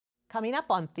Coming up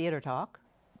on Theater Talk.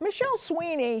 Michelle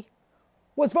Sweeney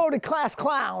was voted class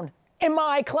clown in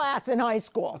my class in high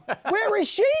school. Where is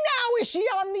she now? Is she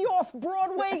on the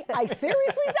Off-Broadway? I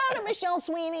seriously doubt it, Michelle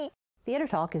Sweeney. Theater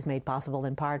Talk is made possible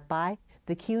in part by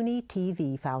the CUNY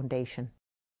TV Foundation.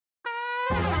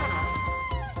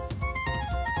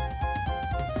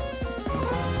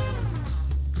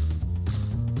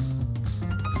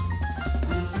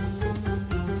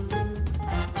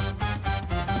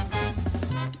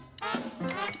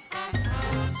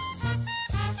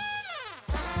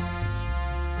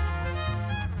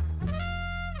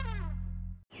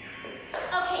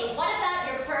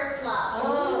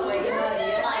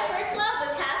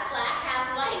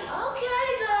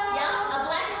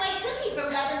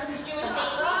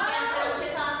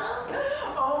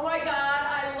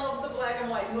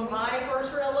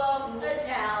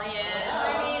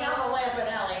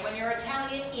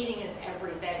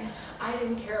 I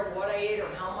didn't care what I ate or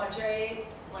how much I ate.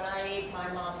 When I ate,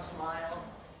 my mom smiled.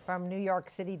 From New York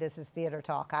City, this is Theater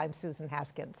Talk. I'm Susan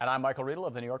Haskins. And I'm Michael Riedel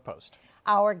of the New York Post.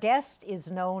 Our guest is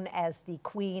known as the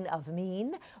Queen of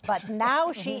Mean, but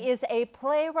now she is a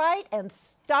playwright and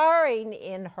starring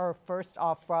in her first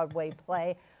off-Broadway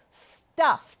play,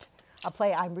 Stuffed, a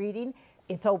play I'm reading.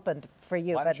 It's opened for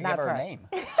you, Why but don't you not give her for a us. name?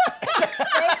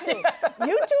 Thank you.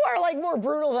 You two are like more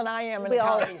brutal than I am in the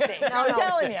comedy scene. I'm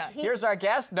telling you. Here's our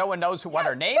guest. No one knows what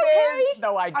her name okay. is.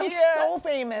 No idea. I'm so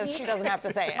famous, she doesn't have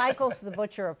to say it. Michael's the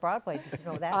Butcher of Broadway. Did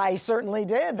you know that? I certainly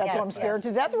did. That's Yes, why I'm scared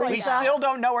to death We right now. still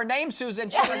don't know her name, Susan.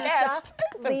 She's a guest.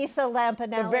 Lisa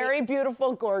Lampanelli. The very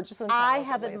beautiful, gorgeous, and I talented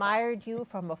have Lisa. admired you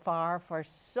from afar for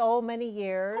so many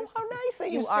years. Oh, how nice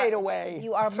that you stayed away.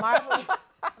 You are marvelous,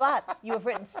 but you have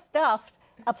written Stuffed,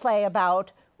 a play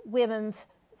about women's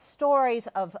stories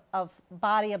of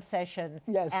body obsession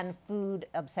and food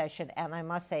obsession. And I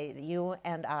must say that you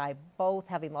and I, both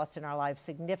having lost in our lives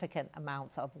significant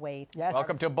amounts of weight. Yes.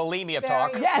 Welcome to Bulimia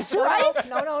Talk. Yes, right?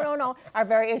 No, are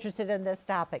very interested in this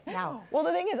topic. Now, well,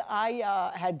 the thing is,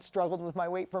 I had struggled with my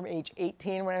weight from age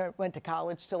 18 when I went to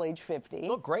college till age 50. You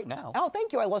look great now. Oh,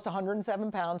 thank you. I lost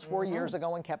 107 pounds 4 years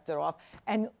ago and kept it off.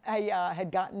 And I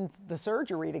had gotten the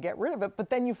surgery to get rid of it.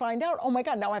 But then you find out, oh my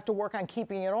God, now I have to work on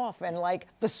keeping it off. And like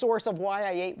the source of why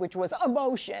I ate, which was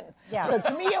emotion. Yeah. So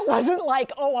to me, it wasn't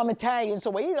like, oh, I'm Italian,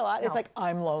 so I eat a lot. No. It's like,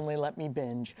 I'm lonely, let me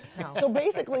binge. No. So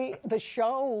basically, the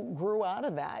show grew out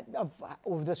of that,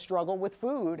 of the struggle with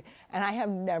food. And I have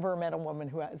never met a woman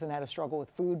who hasn't had a struggle with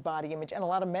food, body image, and a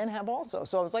lot of men have also.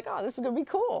 So I was like, oh, this is going to be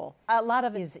cool. A lot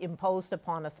of it is imposed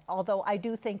upon us, although I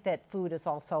do think that food is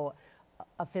also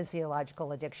a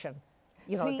physiological addiction.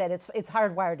 You know, that it's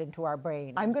hardwired into our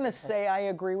brain. I'm going to say I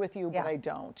agree with you, but I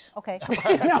don't. Okay.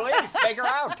 Please, take her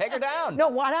out. Take her down. No,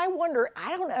 what I wonder,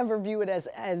 I don't ever view it as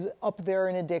up there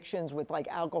in addictions with like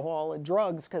alcohol and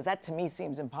drugs, because that to me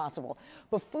seems impossible.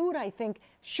 But food, I think,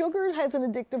 sugar has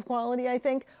an addictive quality, I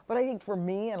think. But I think for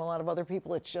me and a lot of other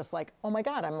people, it's just like, oh my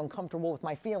God, I'm uncomfortable with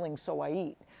my feelings, so I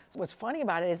eat. So what's funny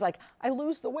about it is like, I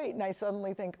lose the weight and I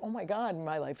suddenly think, oh my God,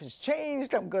 my life has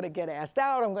changed. I'm going to get asked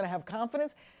out. I'm going to have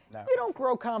confidence. No. You don't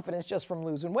grow confidence just from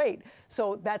losing weight.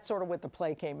 So that's sort of what the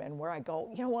play came in, where I go,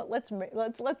 you know what, let's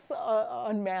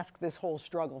unmask this whole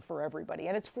struggle for everybody.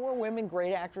 And it's 4 women,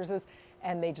 great actresses,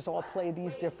 and they just all play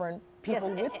these different people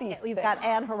with these We've things. got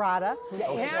Anne Harada.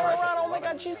 Anne Harada, oh my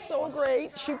God, she's so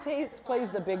great. She plays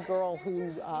the big girl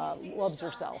who loves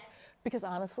herself. Because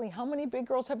honestly, how many big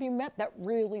girls have you met that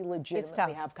really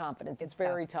legitimately have confidence? It's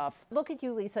very tough. Look at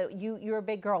you, Lisa. You're a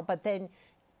big girl, but then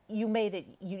you made it,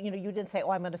 you didn't say, oh,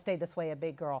 I'm going to stay this way, a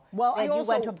big girl. Well, and you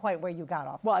went to a point where you got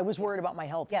off. Well, I was worried about my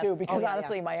health too, because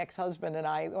honestly, my ex-husband and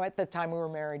I, at the time we were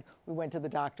married, we went to the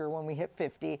doctor when we hit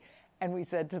 50, and we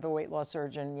said to the weight loss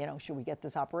surgeon, you know, should we get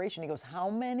this operation? He goes, how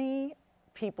many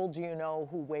people do you know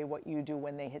who weigh what you do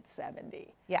when they hit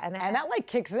 70? Yeah, and that like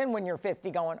kicks in when you're 50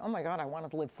 going, oh my God, I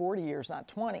wanted to live 40 years, not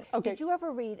 20. Okay. Did you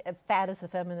ever read Fat is a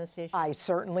Feminist Issue? I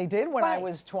certainly did when I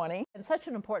was 20. And such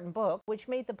an important book, which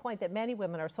made the point that many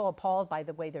women are so appalled by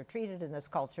the way they're treated in this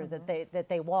culture that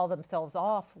they wall themselves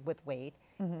off with weight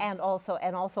and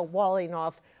also walling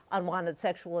off unwanted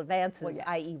sexual advances,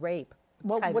 i.e. rape.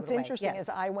 Well, what's interesting is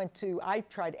I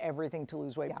tried everything to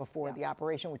lose weight before the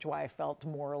operation, which is why I felt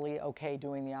morally okay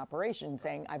doing the operation,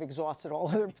 saying I've exhausted all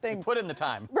other things. You put in the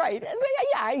time. Right. So,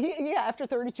 yeah, after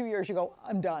 32 years, you go,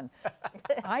 I'm done.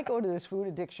 I go to this food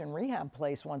addiction rehab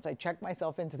place once. I checked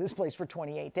myself into this place for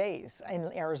 28 days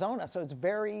in Arizona, so it's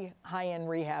very high-end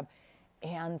rehab.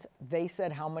 And they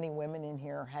said how many women in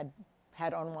here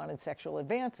had unwanted sexual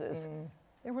advances.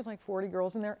 There was like 40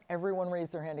 girls in there. Everyone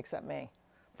raised their hand except me.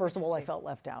 First of all, I felt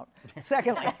left out.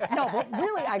 Secondly, no, but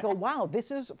really, I go, wow,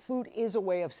 food is a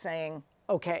way of saying,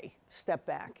 okay, step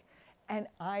back. And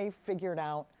I figured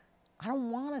out, I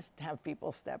don't want to have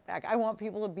people step back. I want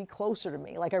people to be closer to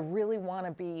me. Like, I really want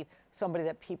to be somebody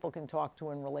that people can talk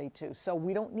to and relate to. So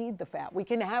we don't need the fat. We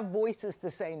can have voices to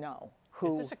say no.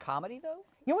 Is this a comedy, though?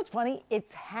 You know what's funny?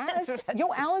 It has,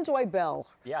 Alan Zweibel.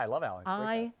 Yeah, I love Alan.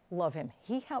 I love him.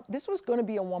 He helped, this was going to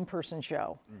be a one-person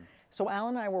show. So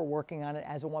Alan and I were working on it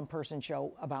as a one-person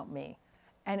show about me.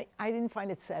 And I didn't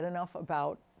find it said enough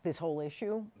about this whole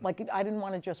issue. Like, I didn't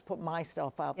want to just put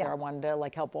myself out there. I wanted to,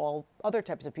 like, help all other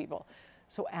types of people.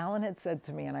 So Alan had said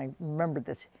to me, and I remembered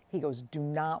this, he goes, do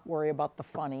not worry about the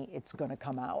funny, it's going to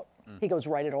come out. He goes,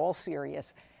 write it all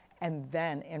serious. And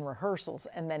then in rehearsals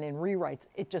and then in rewrites,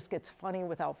 it just gets funny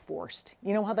without forced.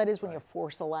 You know how that is when you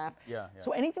force a laugh? Yeah.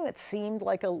 So anything that seemed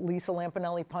like a Lisa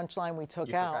Lampanelli punchline, we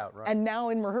took out. Right. And now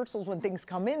in rehearsals, when things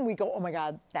come in, we go, oh my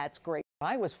God, that's great.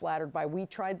 I was flattered by, we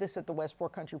tried this at the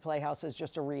Westport Country Playhouse as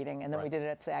just a reading, and then we did it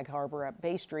at Sag Harbor at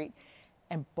Bay Street.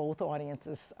 And both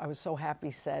audiences, I was so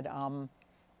happy, said,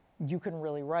 you can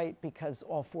really write because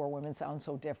all 4 women sound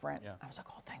so different. I was like,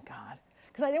 oh, thank God.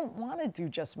 Because I didn't want to do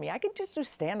just me. I could just do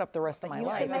stand-up the rest of my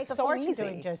life. You can make a fortune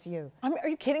doing just you. Are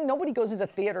you kidding? Nobody goes into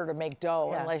theater to make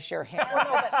dough unless you're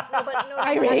Hamilton. No,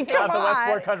 I mean, come Not the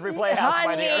Westport Country Playhouse,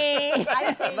 my dear.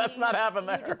 I say That's not happening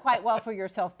there. You do quite well for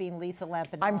yourself being Lisa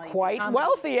Lampanelli. I'm quite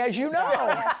wealthy, as you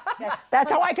know.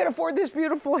 That's how I could afford this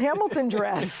beautiful Hamilton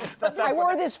dress. I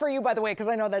wore this for you, by the way, because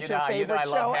I know that's your favorite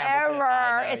show ever.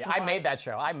 I made that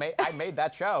show. I made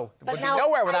that show. It would be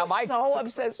nowhere without my. I'm so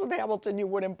obsessed with Hamilton, you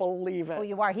wouldn't believe it. Oh,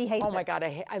 you are. He hates it. Oh my God,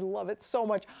 I love it so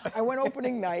much. I went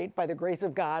opening night, by the grace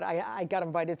of God. I got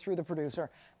invited through the producer,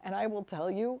 and I will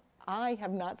tell you, I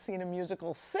have not seen a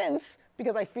musical since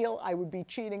because I feel I would be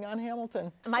cheating on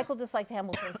Hamilton. Michael disliked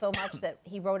Hamilton so much that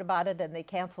he wrote about it and they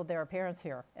canceled their appearance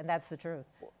here, and that's the truth.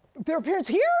 Their appearance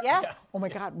here? Yes. Yeah. Oh my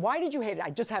God, why did you hate it? I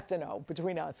just have to know,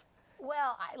 between us.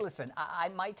 Well, listen,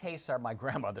 my tastes are my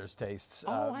grandmother's tastes.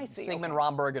 Oh, I see. Sigmund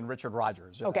Romberg and Richard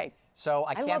Rodgers. Okay. So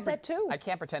I love that too. I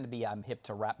can't pretend to be I'm hip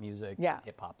to rap music,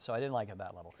 hip hop. So I didn't like it at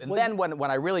that level. And Well, then when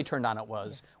I really turned on it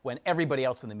was when everybody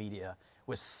else in the media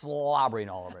was slobbering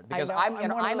all over it. Because know, I'm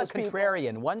one of a those people.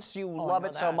 contrarian. Once you love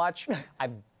it so much,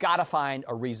 I've got to find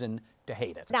a reason to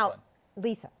hate it. Now,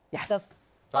 Lisa. Yes. The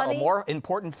funny, a more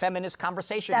important feminist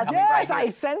conversation coming right Yes, here. I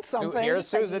sense something. Here's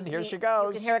Susan. Here she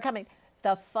goes. You can hear it coming.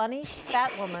 The funny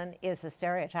fat woman is a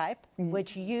stereotype,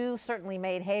 which you certainly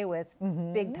made hay with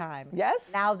big time. Yes.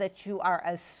 Now that you are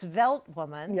a svelte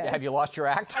woman. Yes. Have you lost your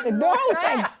act? No,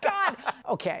 thank God.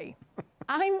 Okay,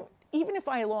 even if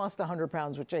I lost 100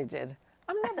 pounds, which I did,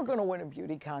 I'm never going to win a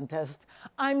beauty contest.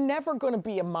 I'm never going to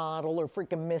be a model or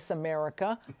freaking Miss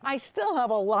America. I still have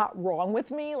a lot wrong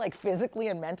with me, like physically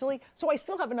and mentally, so I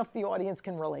still have enough the audience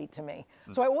can relate to me.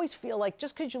 So I always feel like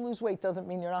just because you lose weight doesn't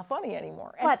mean you're not funny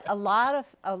anymore. And But a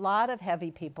lot of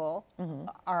heavy people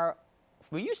are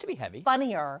We used to be heavy.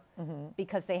 funnier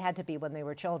because they had to be when they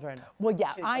were children. well,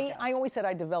 yeah, I always said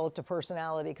I developed a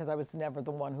personality because I was never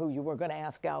the one who you were going to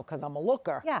ask out because I'm a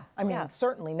looker. Yeah, I mean, yeah.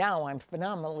 certainly now I'm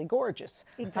phenomenally gorgeous.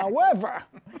 Exactly. However,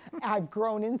 I've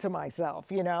grown into myself,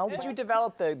 you know. Did you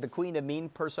develop the Queen of Mean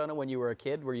persona when you were a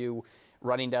kid? Were you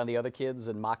running down the other kids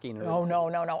and mocking her? Oh,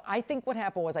 no. I think what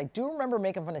happened was I do remember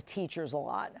making fun of teachers a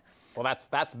lot. Well,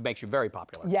 that makes you very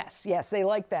popular. Yes, they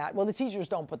like that. Well, the teachers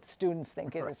don't, but the students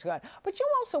think it's good. But you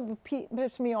also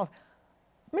pissed me off.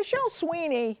 Michelle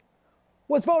Sweeney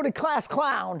was voted class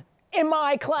clown in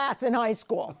my class in high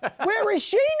school. Where is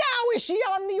she now? Is she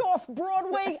on the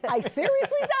Off-Broadway? I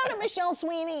seriously doubted Michelle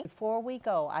Sweeney. Before we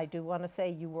go, I do want to say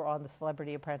you were on The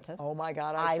Celebrity Apprentice. Oh my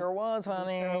God, I sure was,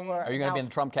 honey. Are you going to be in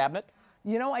the Trump cabinet?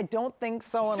 You know, I don't think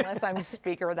so unless I'm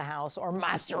Speaker of the House or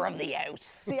Master of the House.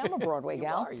 See, I'm a Broadway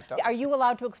gal. Are you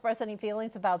allowed to express any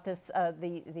feelings about this,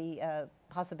 the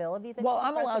possibility that Well, you're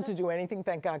I'm allowed to president? do anything,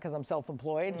 thank God, because I'm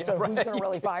self-employed. So who's going to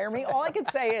really fire me? All I could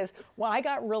say is, well, I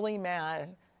got really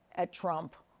mad at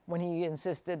Trump when he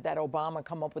insisted that Obama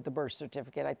come up with the birth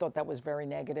certificate. I thought that was very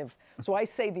negative. So I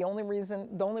say the only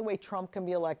way Trump can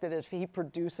be elected is if he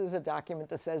produces a document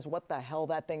that says what the hell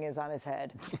that thing is on his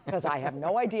head. Because I have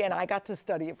no idea, and I got to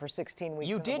study it for 16 weeks.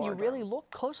 You in the did. You wardrobe. really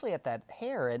looked closely at that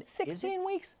hair. And 16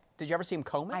 weeks? Did you ever see him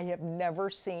comb it? I have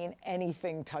never seen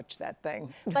anything touch that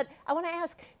thing. But I want to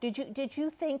ask, did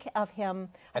you think of him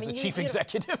As a chief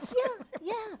executive?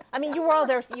 Yeah. I mean, you were all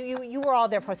there. You were all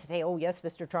there for us to say, "Oh yes,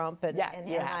 Mr. Trump," and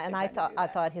I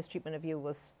thought his treatment of you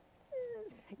was.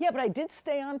 Yeah, but I did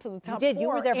stay on to the top You did. four, You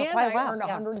were there for and quite a I while, earned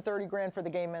yeah. 130 grand for the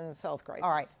gay men's health crisis.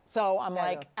 All right. So I'm Yeah,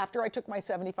 like, yeah. after I took my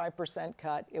 75%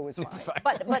 cut, it was fine.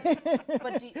 But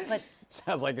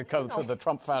Sounds like it comes with the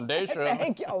Trump Foundation.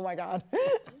 Thank you. Oh my God.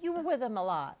 you were with him a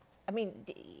lot. I mean,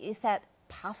 is that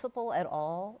possible at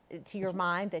all to your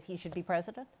mind that he should be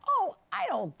president? Oh, I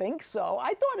don't think so.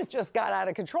 I thought it just got out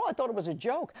of control. I thought it was a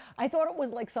joke. I thought it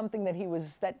was like something that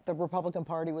that the Republican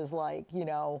Party was like, you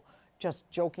know, just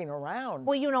joking around.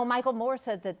 Well, you know, Michael Moore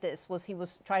said that he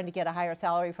was trying to get a higher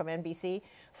salary from NBC.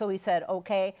 So he said,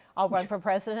 okay, I'll run for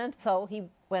president. So he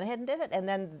went ahead and did it. And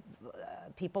then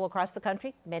people across the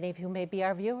country, many of you may be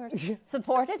our viewers,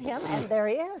 supported him, and there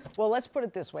he is. Well, let's put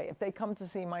it this way. If they come to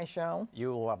see my show,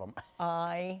 you love him.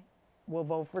 I will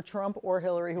vote for Trump or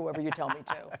Hillary, whoever you tell me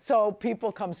to. So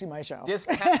people come see my show.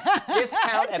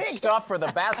 Discount at stuff for the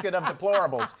basket of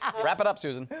deplorables. Wrap it up,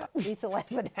 Susan. Lisa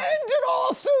Lampanelli. End it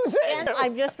all, Susan! And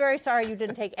I'm just very sorry you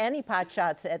didn't take any pot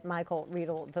shots at Michael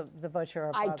Riedel, the butcher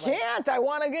of Broadway. I can't. I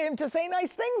want to get him to say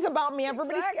nice things about me.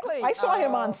 Exactly. I saw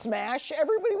him on Smash.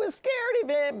 Everybody was scared of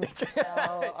him.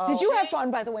 Did you have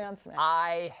fun, by the way, on Smash?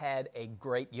 I had a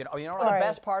great, you know what the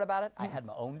best part about it? I had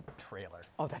my own trailer.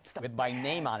 Oh, that's the with my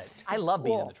name on it. I love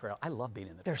being in the trailer. I love being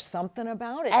in the trailer. There's something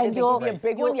about it. And you'll be a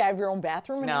big one. You have your own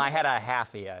bathroom. No, I had a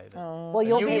halfie. Well,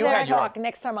 you'll be there.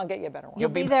 Next time I'll get you a better one. You'll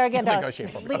be there again.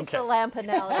 Negotiate for me. Lisa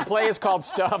Lampanelli. The play is called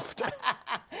Stuffed.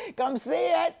 Come see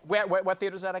it. What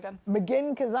theater is that again?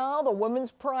 McGinn Kazal, the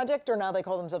Women's Project, or now they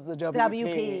call themselves the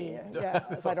WP.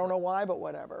 Yes, I don't know why, but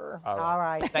whatever. All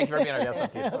right. Thank you for being our guest on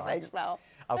Theater Talk. Thanks, pal.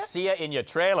 I'll see you in your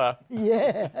trailer.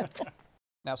 Yeah.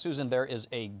 Now, Susan, there is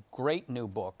a great new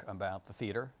book about the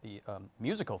theater, the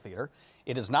musical theater.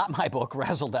 It is not my book,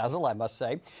 Razzle Dazzle, I must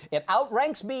say. It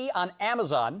outranks me on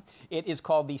Amazon. It is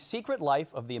called The Secret Life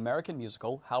of the American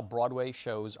Musical, How Broadway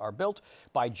Shows Are Built,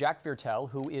 by Jack Viertel,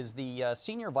 who is the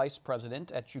Senior Vice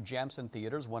President at Jujamcyn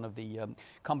Theaters, one of the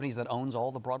companies that owns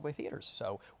all the Broadway theaters.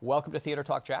 So welcome to Theater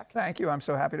Talk, Jack. Thank you. I'm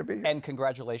so happy to be here. And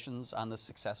congratulations on the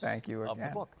success Thank you of the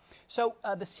again. book. So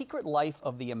The Secret Life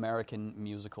of the American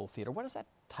Musical Theater, what does that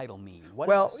title mean?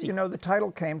 Well, you know, the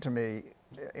title came to me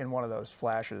in one of those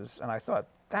flashes, and I thought,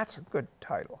 that's a good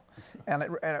title. And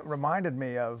it reminded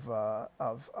me of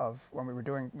when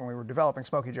we were developing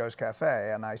Smokey Joe's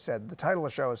Cafe, and I said, the title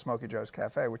of the show is Smokey Joe's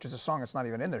Cafe, which is a song that's not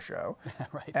even in the show.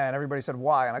 Right. And everybody said,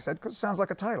 why? And I said, because it sounds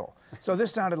like a title. So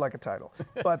this sounded like a title.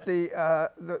 But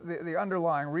the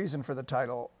underlying reason for the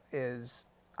title is,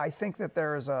 I think that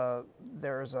there is a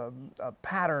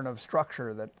pattern of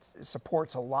structure that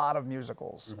supports a lot of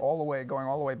musicals, going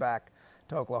all the way back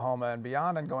to Oklahoma and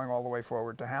beyond, and going all the way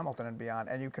forward to Hamilton and beyond.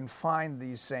 And you can find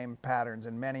these same patterns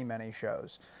in many, many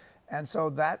shows. And so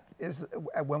that is,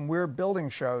 when we're building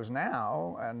shows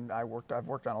now, and I've worked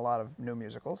on a lot of new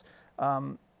musicals,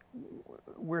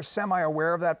 we're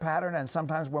semi-aware of that pattern, and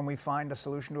sometimes when we find a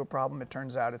solution to a problem, it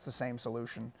turns out it's the same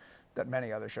solution that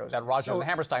many other shows that Rodgers and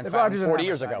Hammerstein found 40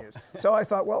 years ago. So I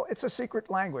thought, well, it's a secret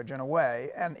language in a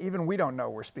way, and even we don't know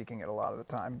we're speaking it a lot of the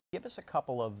time. Give us a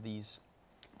couple of these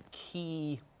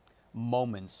key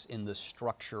moments in the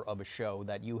structure of a show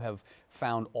that you have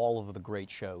found all of the great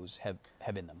shows have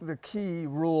in them. The key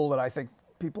rule that I think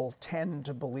people tend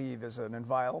to believe is an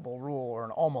inviolable rule, or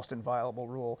an almost inviolable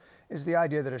rule, is the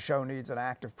idea that a show needs an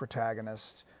active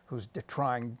protagonist who's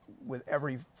trying with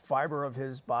every fiber of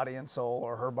his body and soul,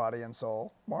 or her body and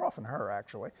soul, more often her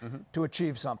actually, to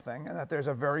achieve something, and that there's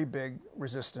a very big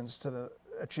resistance to the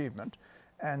achievement.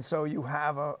 And so you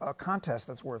have a contest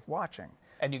that's worth watching.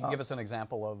 And you can give us an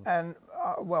example of...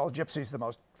 Well, Gypsy's the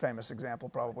most famous example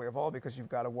probably of all, because you've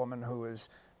got a woman who is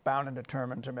bound and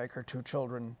determined to make her two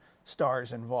children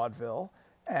stars in vaudeville,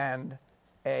 and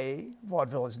A,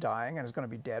 vaudeville is dying and is going to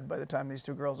be dead by the time these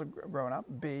two girls are grown up.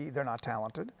 B, they're not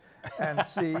talented. And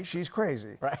C, she's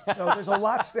crazy. Right. So there's a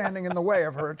lot standing in the way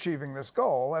of her achieving this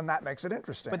goal, and that makes it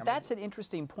interesting. But that's an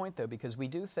interesting point, though, because we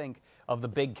do think of the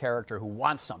big character who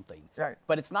wants something. Right.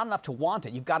 But it's not enough to want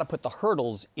it. You've got to put the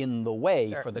hurdles in the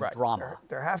way for the drama.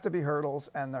 There have to be hurdles,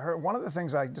 and one of the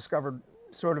things I discovered,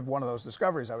 sort of one of those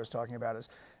discoveries I was talking about, is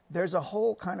there's a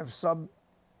whole kind of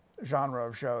sub-genre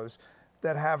of shows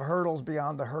that have hurdles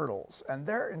beyond the hurdles. And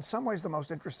they're in some ways the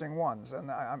most interesting ones. And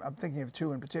I'm thinking of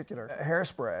two in particular.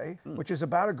 Hairspray, which is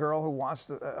about a girl who wants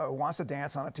to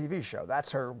dance on a TV show.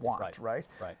 That's her want, right?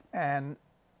 Right. And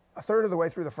a third of the way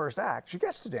through the first act, she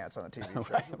gets to dance on a TV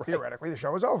show. Theoretically, the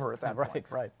show is over at that point.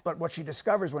 Right. But what she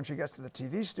discovers when she gets to the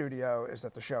TV studio is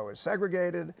that the show is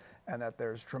segregated, and that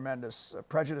there's tremendous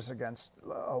prejudice against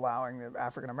allowing the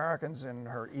African Americans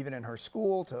even in her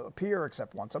school to appear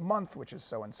except once a month, which is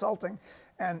so insulting.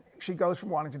 And she goes from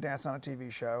wanting to dance on a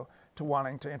TV show to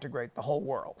wanting to integrate the whole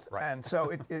world. Right. And so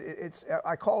it's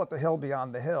I call it the hill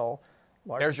beyond the hill.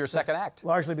 There's your second act.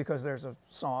 Largely because there's a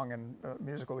song and a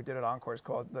musical we did at Encores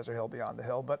called "There's a Hill Beyond the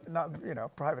Hill," but not,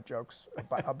 private jokes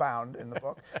abound in the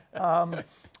book.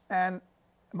 And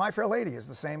My Fair Lady is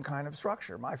the same kind of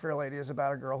structure. My Fair Lady is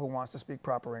about a girl who wants to speak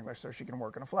proper English so she can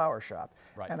work in a flower shop,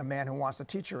 and a man who wants to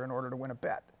teach her in order to win a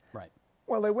bet. Right.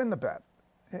 Well, they win the bet,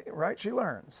 right? She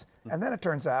learns. And then it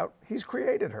turns out he's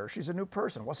created her. She's a new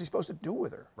person. What's he supposed to do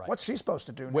with her? Right. What's she supposed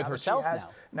to do with herself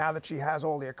now that she has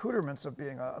all the accoutrements of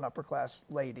being an upper-class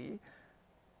lady,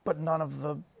 but none of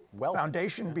the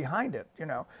foundation behind it, you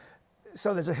know?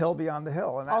 So there's a hill beyond the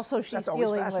hill, and that's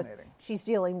always fascinating. She's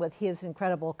dealing with his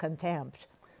incredible contempt.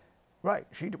 Right.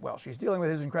 She's dealing with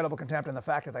his incredible contempt and the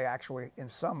fact that they actually, in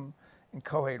some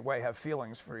inchoate way, have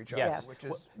feelings for each other, which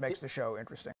makes the show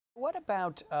interesting. What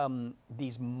about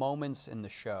these moments in the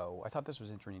show? I thought this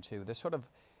was interesting too. There's sort of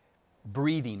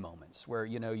breathing moments where,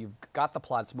 you know, you've got the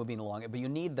plots moving along, but you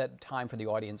need that time for the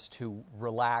audience to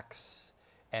relax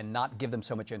and not give them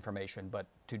so much information, but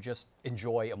to just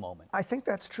enjoy a moment. I think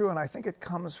that's true, and I think it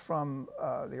comes from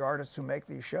the artists who make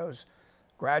these shows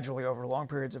gradually over long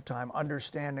periods of time,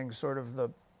 understanding sort of the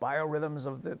biorhythms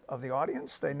of the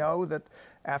audience. They know that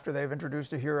after they've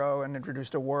introduced a hero and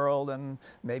introduced a world and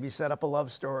maybe set up a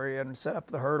love story and set up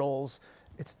the hurdles,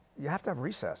 you have to have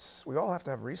recess. We all have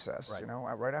to have recess, you know,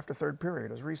 right after third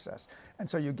period is recess. And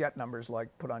so you get numbers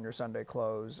like Put On Your Sunday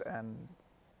Clothes and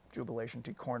Jubilation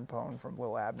Tea Corn Pone from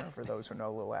Lil Abner, for those who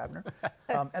know Lil Abner.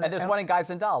 And there's one in Guys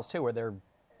and Dolls too, where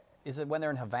is it when they're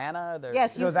in Havana?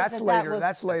 Yes, no, that's later.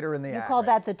 That's later in the act. You called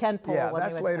that the tent pole. Yeah,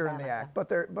 that's later in the act. But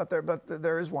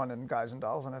there is one in Guys and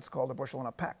Dolls, and it's called A Bushel and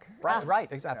a Peck. Right.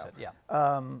 That's it. Yeah.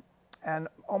 And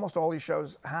almost all these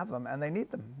shows have them, and they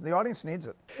need them. The audience needs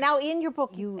it. Now, in your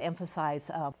book, you emphasize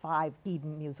 5 key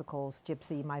musicals: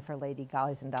 Gypsy, My Fair Lady,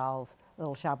 Guys and Dolls,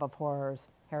 Little Shop of Horrors,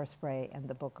 Hairspray, and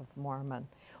The Book of Mormon.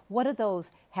 What do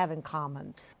those have in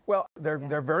common? Well, they're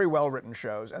very well-written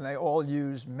shows, and they all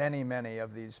use many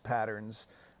of these patterns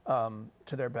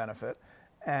to their benefit.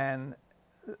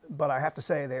 But I have to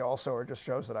say, they also are just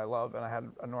shows that I love, and I had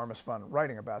enormous fun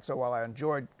writing about. So while I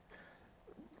enjoyed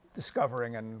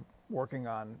discovering and working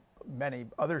on many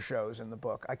other shows in the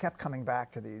book, I kept coming back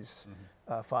to these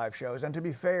 5 shows. And to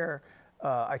be fair,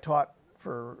 I taught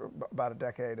for about a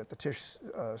decade at the Tisch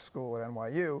School at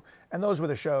NYU, and those were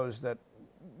the shows that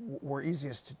were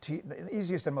easiest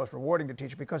and most rewarding to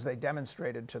teach because they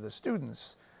demonstrated to the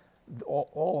students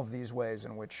all of these ways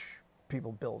in which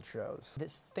people build shows.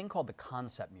 This thing called the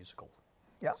concept musical.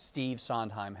 Yeah. Steve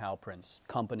Sondheim, Hal Prince,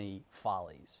 Company,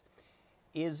 Follies.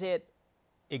 Is it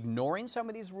ignoring some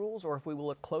of these rules, or if we will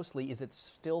look closely, is it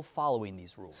still following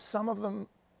these rules? Some of them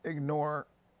ignore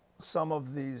some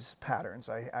of these patterns.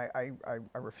 I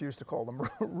refuse to call them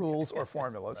rules or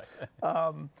formulas.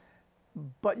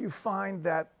 But you find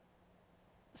that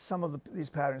some of these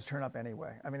patterns turn up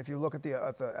anyway. I mean, if you look at you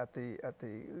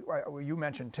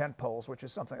mentioned tent poles, which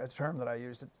is a term that I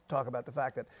use to talk about the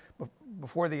fact that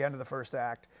before the end of the first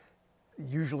act,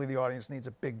 usually the audience needs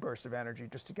a big burst of energy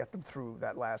just to get them through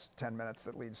that last 10 minutes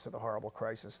that leads to the horrible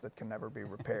crisis that can never be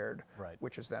repaired,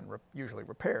 which is then usually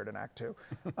repaired in Act 2.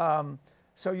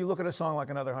 So you look at a song like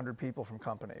Another 100 People from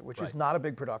Company, which is not a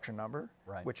big production number,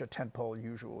 which a tentpole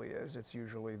usually is. It's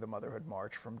usually the Motherhood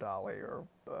March from Dolly, or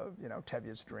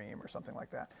Tevye's Dream or something like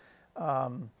that.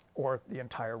 Or the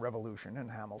entire Revolution in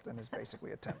Hamilton is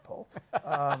basically a tentpole.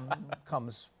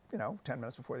 Comes 10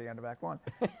 minutes before the end of Act 1.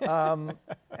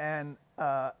 And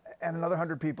Another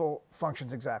 100 People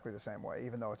functions exactly the same way.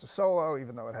 Even though it's a solo,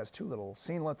 even though it has 2 little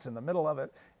scenelets in the middle of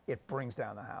it, it brings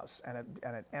down the house, and it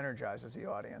energizes the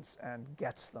audience and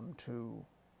gets them to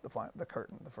the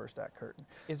curtain, the first act curtain.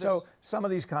 So some of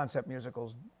these concept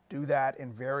musicals do that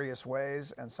in various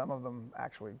ways, and some of them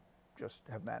actually just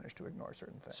have managed to ignore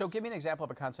certain things. So give me an example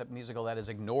of a concept musical that has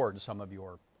ignored some of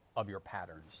your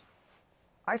patterns.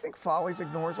 I think Follies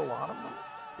ignores a lot of them.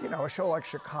 A show like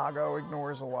Chicago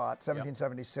ignores a lot.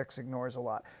 1776 ignores a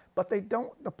lot. But they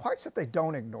don't. The parts that they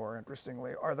don't ignore,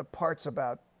 interestingly, are the parts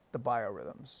about the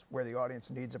biorhythms, where the audience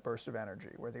needs a burst of energy,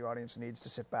 where the audience needs to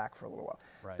sit back for a little while.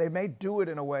 They may do it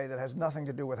in a way that has nothing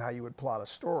to do with how you would plot a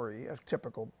story, a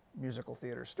typical musical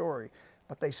theater story,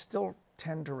 but they still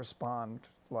tend to respond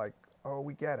like, oh,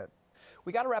 we get it.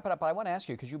 We got to wrap it up, but I want to ask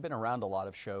you, because you've been around a lot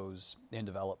of shows in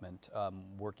development,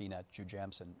 working at Jude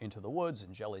Jamson, Into the Woods,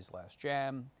 and Jelly's Last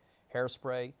Jam,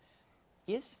 Hairspray.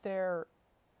 Is there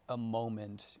a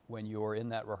moment when you're in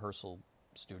that rehearsal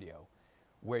studio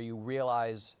where you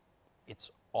realize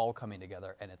it's all coming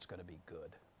together and it's going to be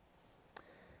good?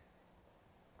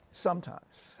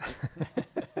 Sometimes.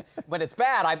 When it's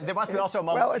bad, there must be also a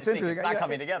moment when you think it's not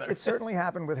coming together. It certainly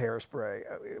happened with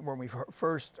Hairspray. When we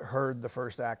first heard the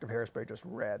first act of Hairspray just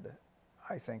read,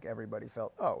 I think everybody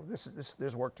felt, oh,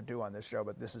 there's work to do on this show,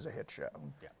 but this is a hit show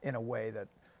in a way that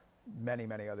many,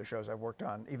 many other shows I've worked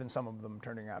on, even some of them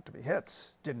turning out to be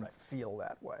hits, didn't feel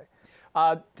that way.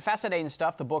 Fascinating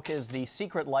stuff. The book is The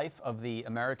Secret Life of the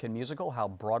American Musical, How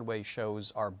Broadway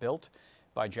Shows Are Built,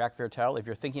 by Jack Viertel. If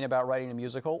you're thinking about writing a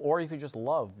musical, or if you just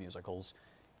love musicals,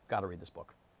 got to read this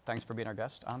book. Thanks for being our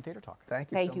guest on Theater Talk.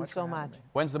 Thank you Thank so you much. so much.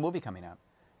 When's the movie coming out?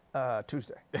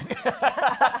 Tuesday.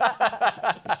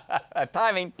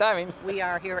 Timing, timing. We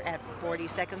are here at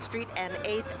 42nd Street and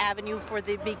 8th Avenue for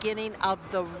the beginning of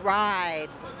the ride.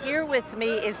 Here with me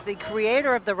is the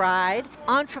creator of the ride,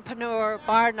 entrepreneur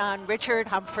bar none, Richard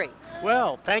Humphrey.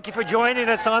 Well, thank you for joining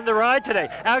us on the ride today.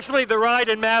 Actually, the ride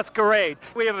in masquerade.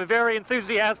 We have a very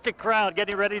enthusiastic crowd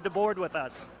getting ready to board with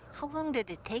us. How long did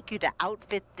it take you to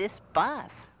outfit this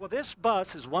bus? Well, this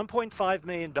bus is $1.5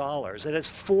 million. It has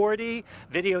 40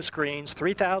 video screens,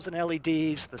 3,000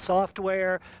 LEDs, the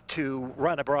software to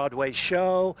run a Broadway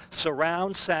show,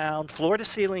 surround sound,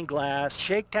 floor-to-ceiling glass,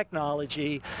 shake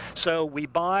technology. So we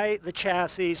buy the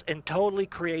chassis and totally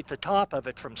create the top of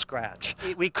it from scratch.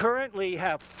 We currently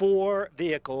have 4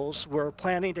 vehicles. We're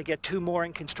planning to get 2 more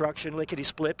in construction,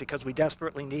 lickety-split, because we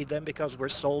desperately need them because we're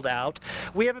sold out.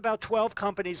 We have about 12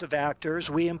 companies of actors.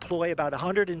 We employ about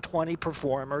 120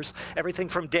 performers. Everything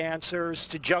from dancers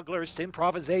to jugglers to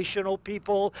improvisational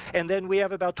people, and then we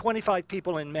have about 25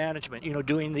 people in management, you know,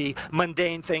 doing the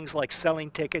mundane things like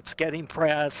selling tickets, getting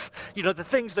press, you know, the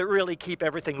things that really keep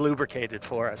everything lubricated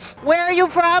for us. Where are you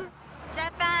from?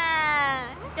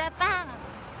 Japan. Japan.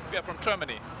 We are from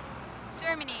Germany.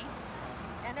 Germany.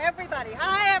 And everybody.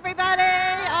 Hi, everybody.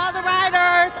 All the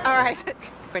riders. All right.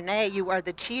 Renee, you are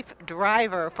the chief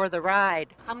driver for the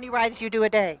ride. How many rides do you do a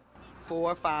day?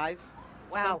 4 or 5.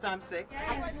 Wow. Sometimes 6.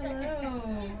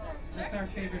 Hello. That's our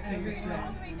favorite thing to say.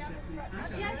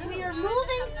 Yes, we are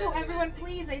moving, so everyone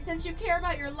please, I sense you care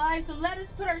about your lives, so let us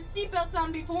put our seatbelts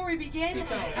on before we begin.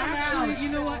 Actually, you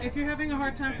know what? If you're having a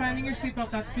hard time finding your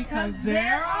seatbelt, that's because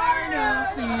there are no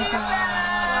seatbelts.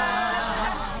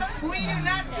 We do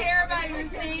not care about your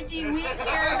safety, we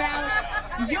care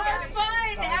about your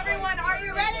fun. Everyone, are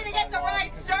you ready to get the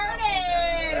ride started?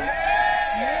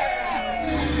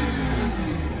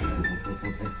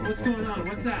 What's going on?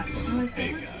 What's that?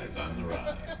 Hey guys, I'm the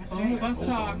ride. Oh, bus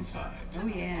talks. Oh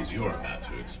yeah. Because you're about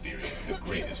to experience the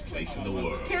greatest place in the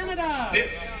world. Canada!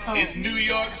 This is New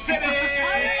York City!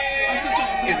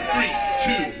 In 3,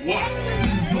 2, 1.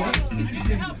 New York, it's a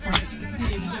city of friends.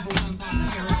 City overrun by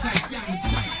parasites, sound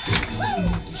sights.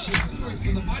 Stories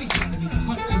from the bodies underneath the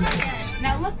Hudson.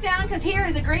 Now look down, because here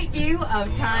is a great view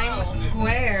of Times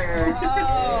Square.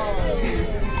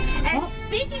 And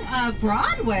speaking of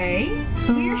Broadway,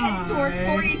 we're headed toward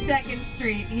 42nd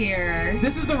Street here.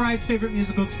 This is the ride's favorite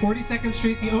musical. It's 42nd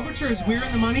Street. The overture is We're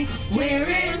in the Money. We're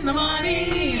in the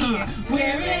money.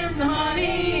 We're in the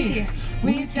money.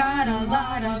 We've got a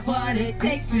lot of what it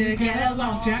takes to get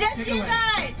along. Jack, just you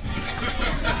guys.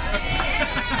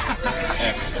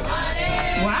 Excellent.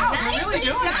 Wow, Nicely really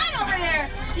doing done it. over there.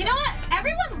 You know what?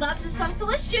 Everyone loves this song, so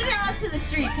let's shoot it out to the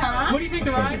streets, huh? What do you think,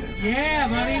 the ride? Yeah,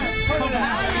 buddy. Put it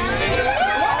out.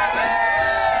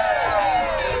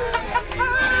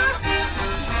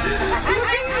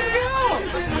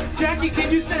 Jackie,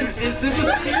 can you sense, is this a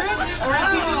spirit, or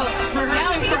is he just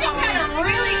rehearsing for Halloween?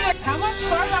 Really good. How much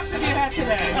Starbucks have you had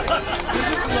today?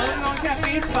 You're just loading on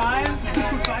caffeine? 5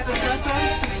 espressos?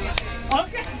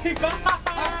 Okay, bye.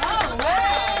 Oh, wow.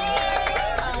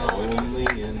 Only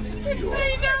in New York.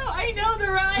 I know the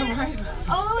ride.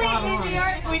 Only in New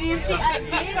York when you see a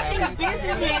dancing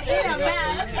businessman in a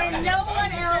mask and no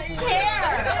one else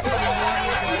cares.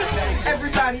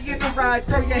 Everybody in the ride,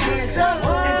 throw your hands up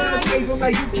and just wave them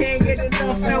like you can't get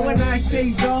enough. Now when I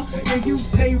say the, and you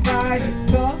say ride,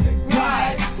 the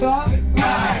ride, the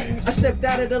ride. I stepped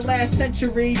out of the last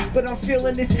century, but I'm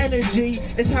feeling this energy.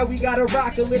 It's how we gotta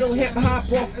rock a little hip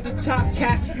hop off of the top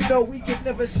cap. You know we can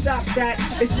never stop that.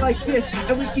 It's like this,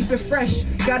 and we keep it fresh.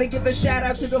 Gotta give a shout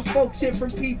out to the folks here from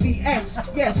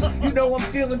PBS. Yes, you know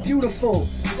I'm feeling beautiful.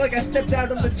 Like I stepped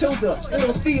out of Matilda,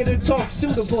 little theater talk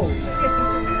suitable.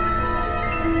 Yes,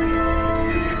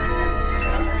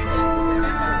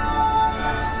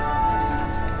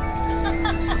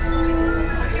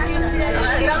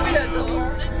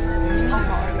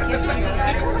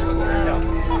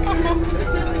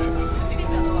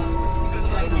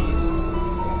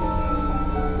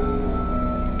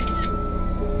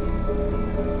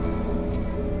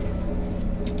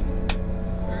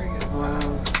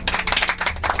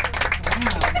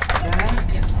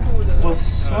 Was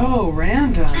so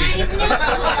random.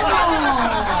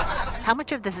 How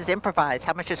much of this is improvised?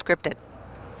 How much is scripted?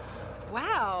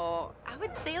 Wow. I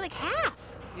would say like half.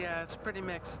 Yeah, it's pretty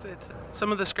mixed.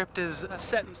 Some of the script is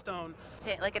set in stone.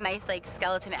 Like a nice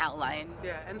skeleton outline.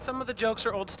 Yeah, and some of the jokes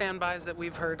are old standbys that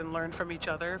we've heard and learned from each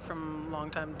other from a long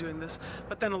time doing this.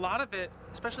 But then a lot of it,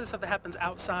 especially the stuff that happens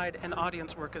outside and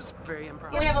audience work, is very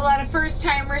improv. We have a lot of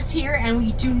first-timers here, and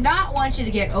we do not want you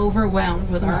to get overwhelmed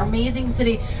with our amazing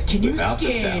city. Can you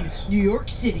scan New York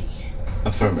City?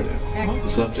 Affirmative.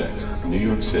 Subject, New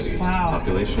York City. Wow.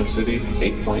 Population of city,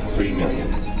 8.3 million.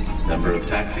 Number of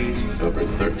taxis, over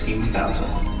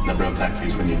 13,000. Number of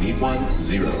taxis when you need one,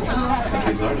 0.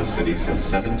 Country's largest city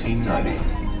since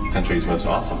 1790. Country's most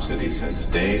awesome city since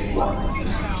day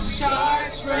 1.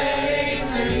 Start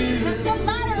spraying. Let's get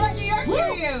louder, let New York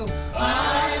hear you.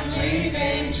 I'm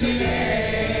leaving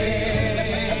today.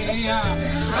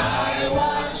 I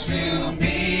want to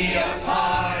be a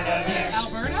part of this.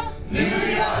 Alberta? New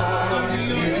York,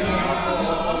 New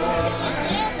York.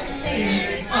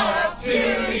 It's up to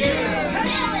you.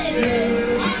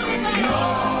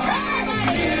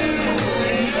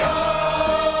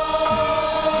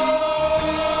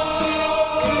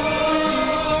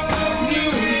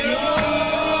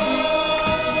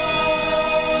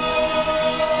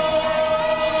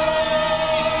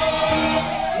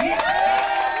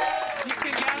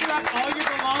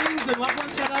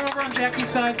 Jackie's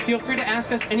side. Feel free to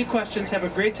ask us any questions. Have a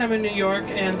great time in New York,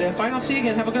 and if I don't see you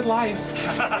again, have a good life.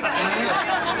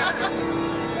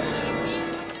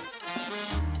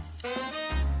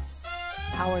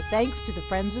 Our thanks to the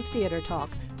Friends of Theater Talk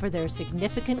for their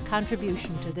significant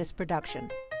contribution to this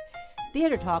production.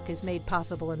 Theater Talk is made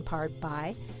possible in part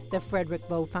by the Frederick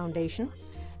Lowe Foundation,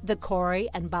 the Corey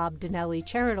and Bob Dinelli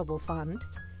Charitable Fund,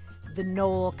 the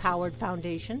Noel Coward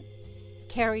Foundation,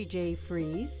 Carrie J.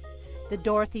 Fries, the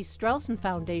Dorothy Strelson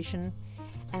Foundation,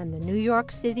 and the New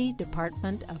York City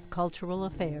Department of Cultural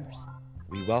Affairs.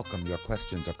 We welcome your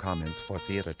questions or comments for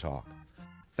Theater Talk.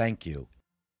 Thank you.